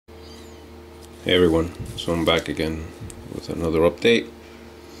Hey everyone, so I'm back again with another update,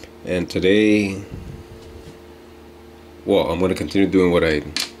 and today, I'm going to continue doing what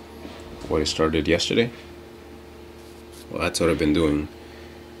I started yesterday. Well, that's what I've been doing,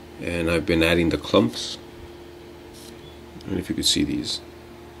 and I've been adding the clumps. And if you could see these,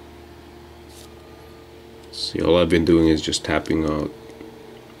 see, all I've been doing is just tapping out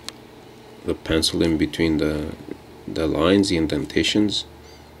the pencil in between the lines, the indentations.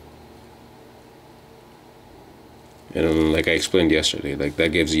 And like I explained yesterday, like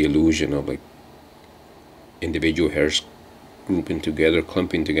that gives the illusion of like individual hairs grouping together,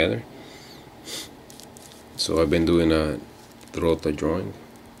 clumping together. So I've been doing that throughout the drawing.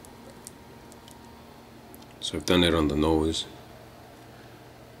 So I've done it on the nose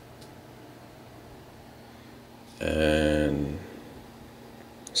and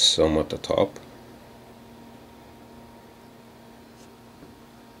some at the top.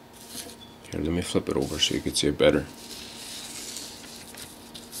 Here, let me flip it over so you can see it better.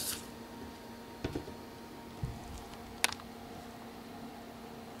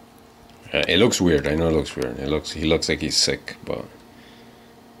 It looks weird. I know it looks weird. He looks like he's sick, but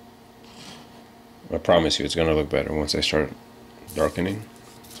I promise you, it's gonna look better once I start darkening.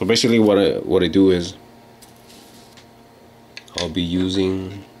 So basically, what I do is I'll be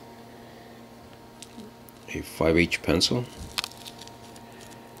using a 5H pencil,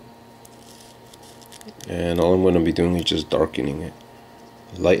 and all I'm going to be doing is just darkening it,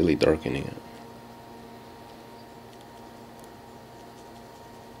 lightly darkening it.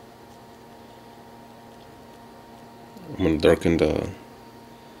 I'm going to darken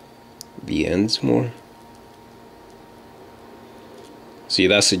the ends more. See,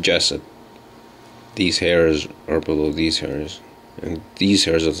 that suggests that these hairs are below these hairs, and these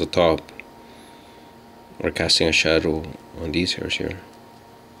hairs at the top are casting a shadow on these hairs here.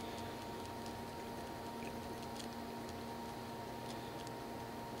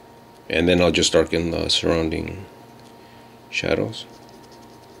 And then I'll just darken the surrounding shadows.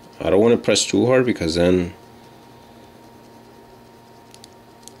 I don't want to press too hard because then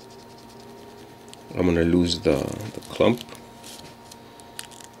I'm going to lose the clump.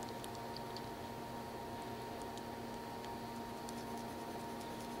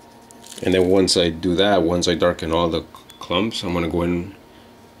 And then once I do that, once I darken all the clumps, I'm going to go in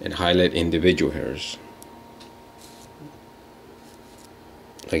and highlight individual hairs.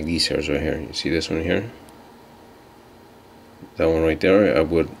 Like these hairs right here. You see this one here? That one right there. I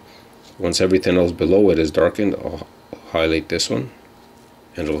would, once everything else below it is darkened, I'll highlight this one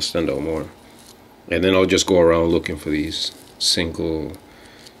and it'll stand out more. And then I'll just go around looking for these single,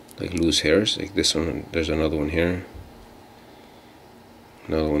 like loose hairs. Like this one, there's another one here.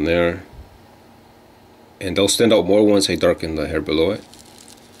 Another one there. And they'll stand out more once I darken the hair below it.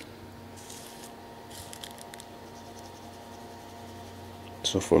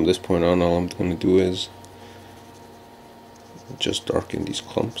 So from this point on, all I'm going to do is just darken these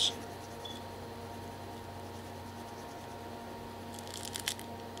clumps.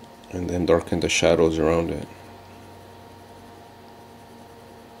 And then darken the shadows around it,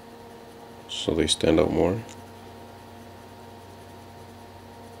 so they stand out more.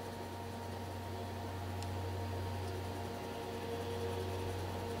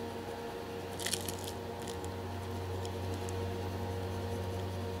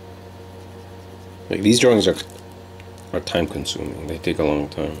 Like these drawings are time consuming. They take a long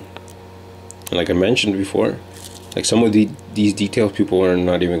time. And like I mentioned before, like some of these details people are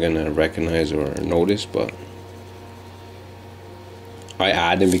not even gonna recognize or notice, but I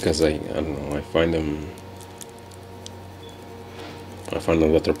add them because I don't know, I find them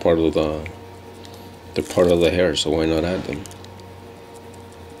that they're part of the hair, so why not add them?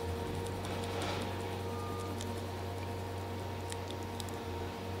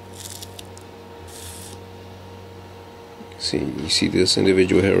 See, you see this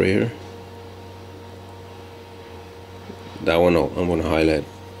individual hair right here? That one I'm going to highlight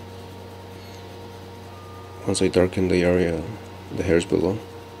once I darken the area, the hairs below.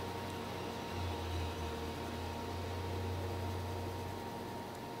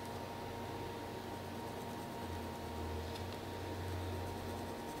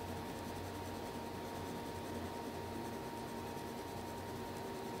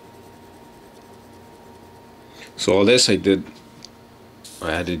 So all this I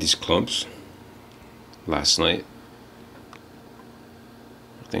added these clumps last night.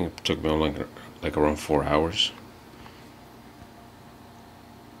 I think it took me like around 4 hours.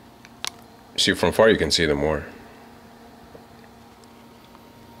 See, from far you can see them more.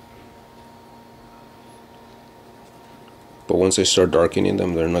 But once I start darkening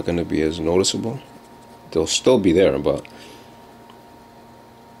them, they're not going to be as noticeable. They'll still be there, but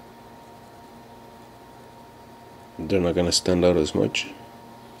they're not going to stand out as much.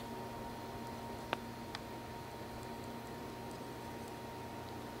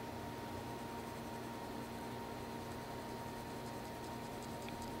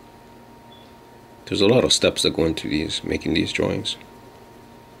 There's a lot of steps that go into making these drawings.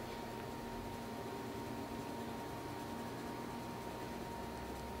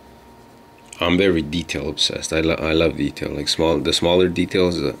 I'm very detail obsessed. I love detail. Like the smaller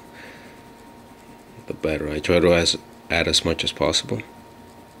details, the better. I try to add as much as possible.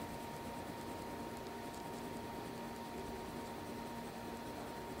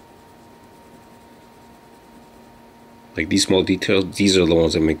 Like these small details, these are the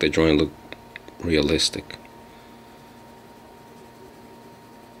ones that make the drawing look realistic.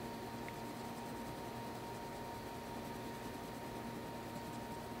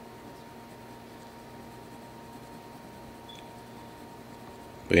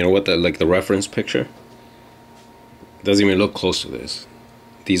 But you know what? Like the reference picture doesn't even look close to this.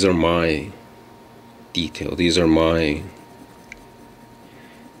 These are my detail. These are my,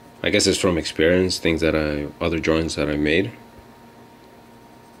 I guess it's from experience, things that other drawings that I made.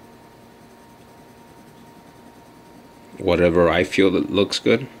 Whatever I feel that looks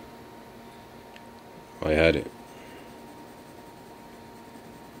good, I add it.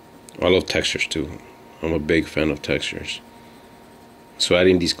 I love textures too. I'm a big fan of textures. So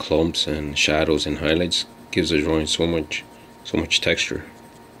adding these clumps and shadows and highlights gives the drawing so much texture.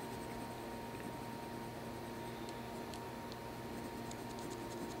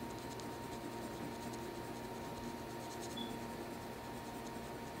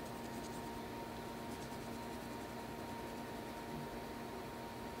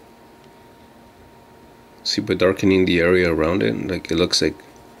 See, by darkening the area around it, like it looks like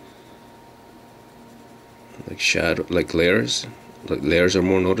shadow, like layers. Like layers are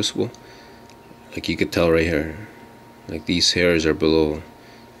more noticeable. Like you could tell right here, like these hairs are below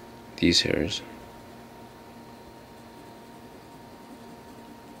these hairs.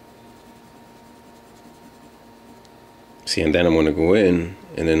 See, and then I'm gonna go in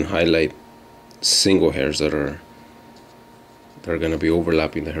and then highlight single hairs that are gonna be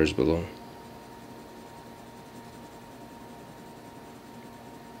overlapping the hairs below.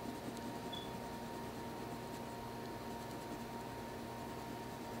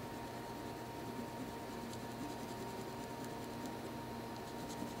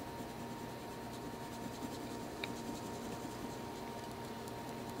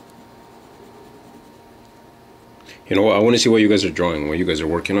 You know what, I want to see what you guys are drawing, what you guys are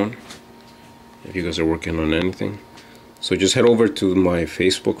working on. If you guys are working on anything. So just head over to my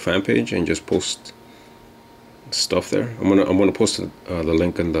Facebook fan page and just post stuff there. I'm gonna post the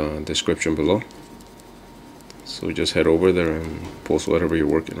link in the description below. So just head over there and post whatever you're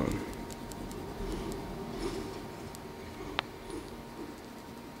working on.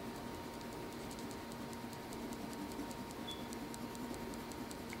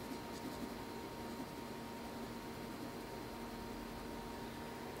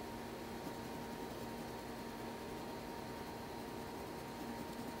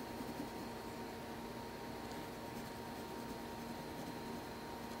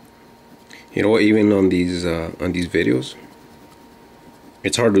 You know what, even on these videos,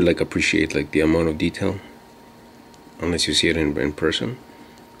 it's hard to like appreciate like the amount of detail unless you see it in person.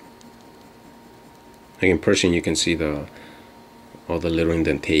 Like in person you can see all the little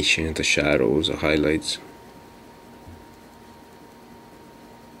indentations, the shadows, the highlights.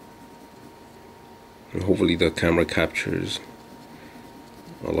 And hopefully the camera captures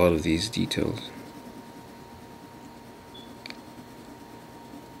a lot of these details.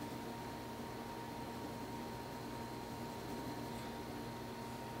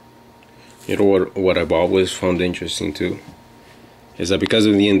 You know what I've always found interesting too is that because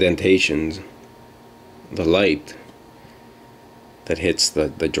of the indentations, the light that hits the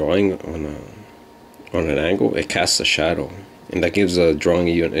drawing on an angle, it casts a shadow, and that gives the drawing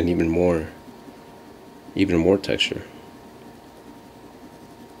an even more texture.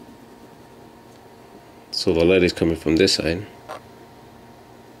 So the light is coming from this side,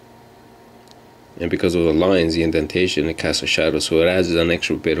 and because of the lines, the indentation, it casts a shadow, so it adds an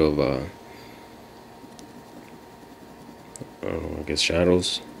extra bit of I don't know, I guess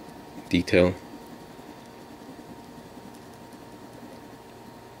shadows, detail.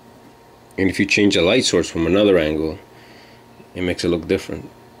 And if you change the light source from another angle, it makes it look different.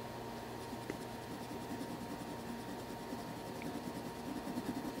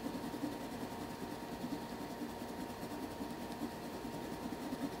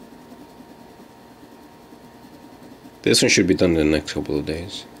 This one should be done in the next couple of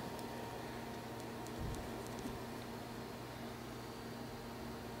days.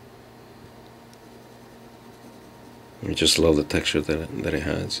 I just love the texture that it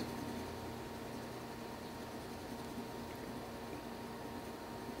has.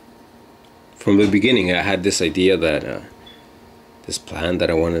 From the beginning, I had this idea that this plan that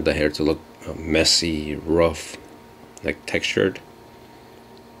I wanted the hair to look messy, rough, like textured.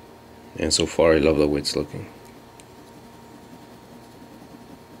 And so far, I love the way it's looking.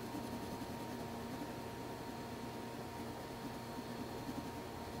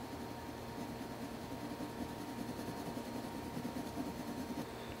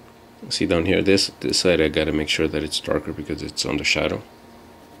 See down here, this side I gotta make sure that it's darker because it's under shadow.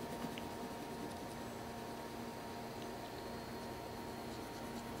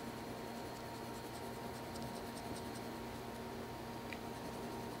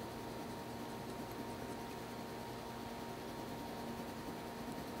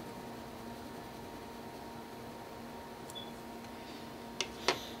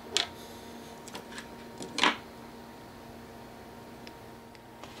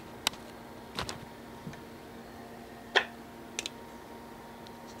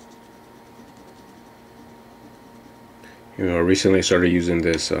 You know, recently I started using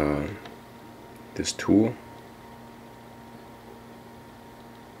this this tool.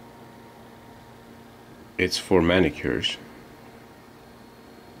 It's for manicures,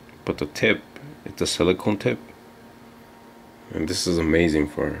 but the tip, it's a silicone tip, and this is amazing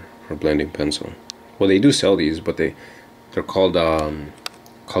for blending pencil. Well, they do sell these, but they're called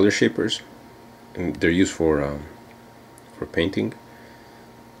color shapers, and they're used for painting.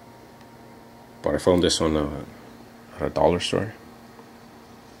 But I found this one at a dollar store,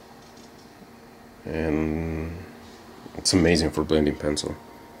 and it's amazing for blending pencil.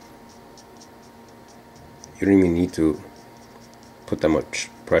 You don't even need to put that much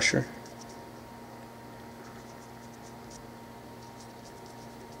pressure.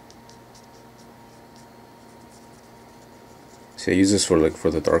 See, I use this for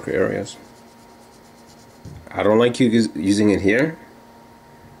the darker areas. I don't like using it here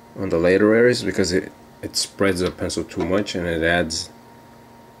on the lighter areas because it spreads the pencil too much and it adds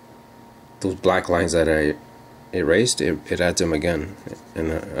those black lines that I erased. It adds them again,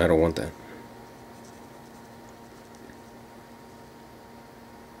 and I don't want that.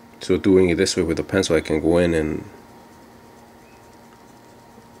 So doing it this way with the pencil, I can go in and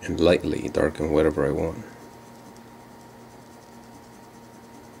lightly darken whatever I want.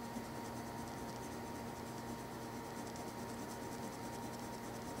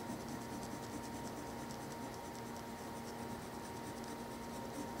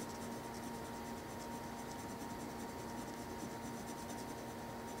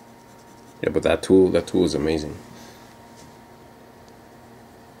 Yeah, but that tool is amazing.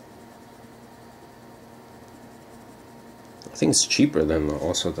 I think it's cheaper than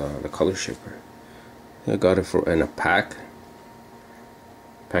also the color shaper. I got it in a pack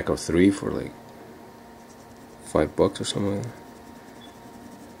of 3 for like $5 or something like that.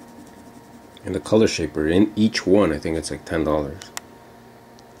 And the color shaper, in each one, I think it's like $10.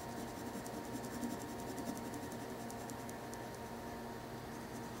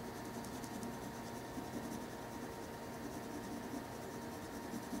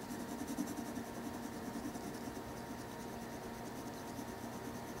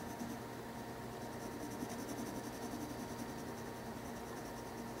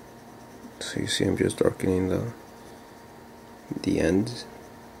 So you see I'm just darkening the ends,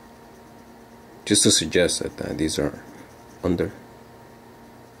 just to suggest that these are under.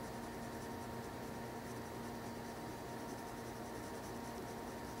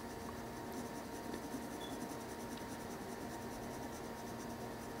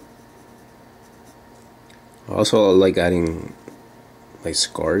 Also, I like adding like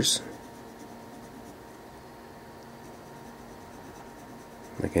scars,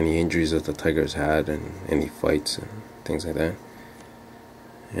 like any injuries that the tigers had and any fights and things like that.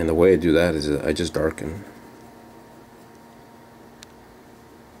 And the way I do that is I just darken.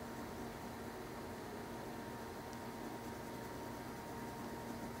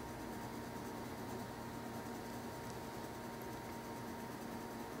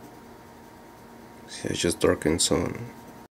 See, I just darken some